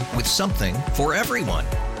platform with something for everyone.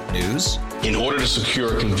 News. In order to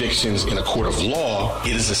secure convictions in a court of law,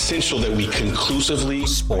 it is essential that we conclusively.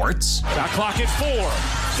 Sports. Got clock at 4.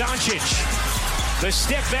 Doncic. The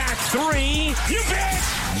step back 3. You bet.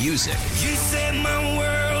 Music. You set my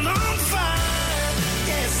world on fire.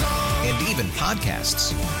 Yes, and even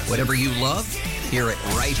podcasts. Whatever you love, hear it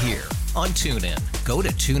right here on TuneIn. Go to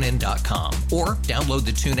TuneIn.com or download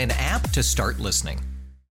the TuneIn app to start listening.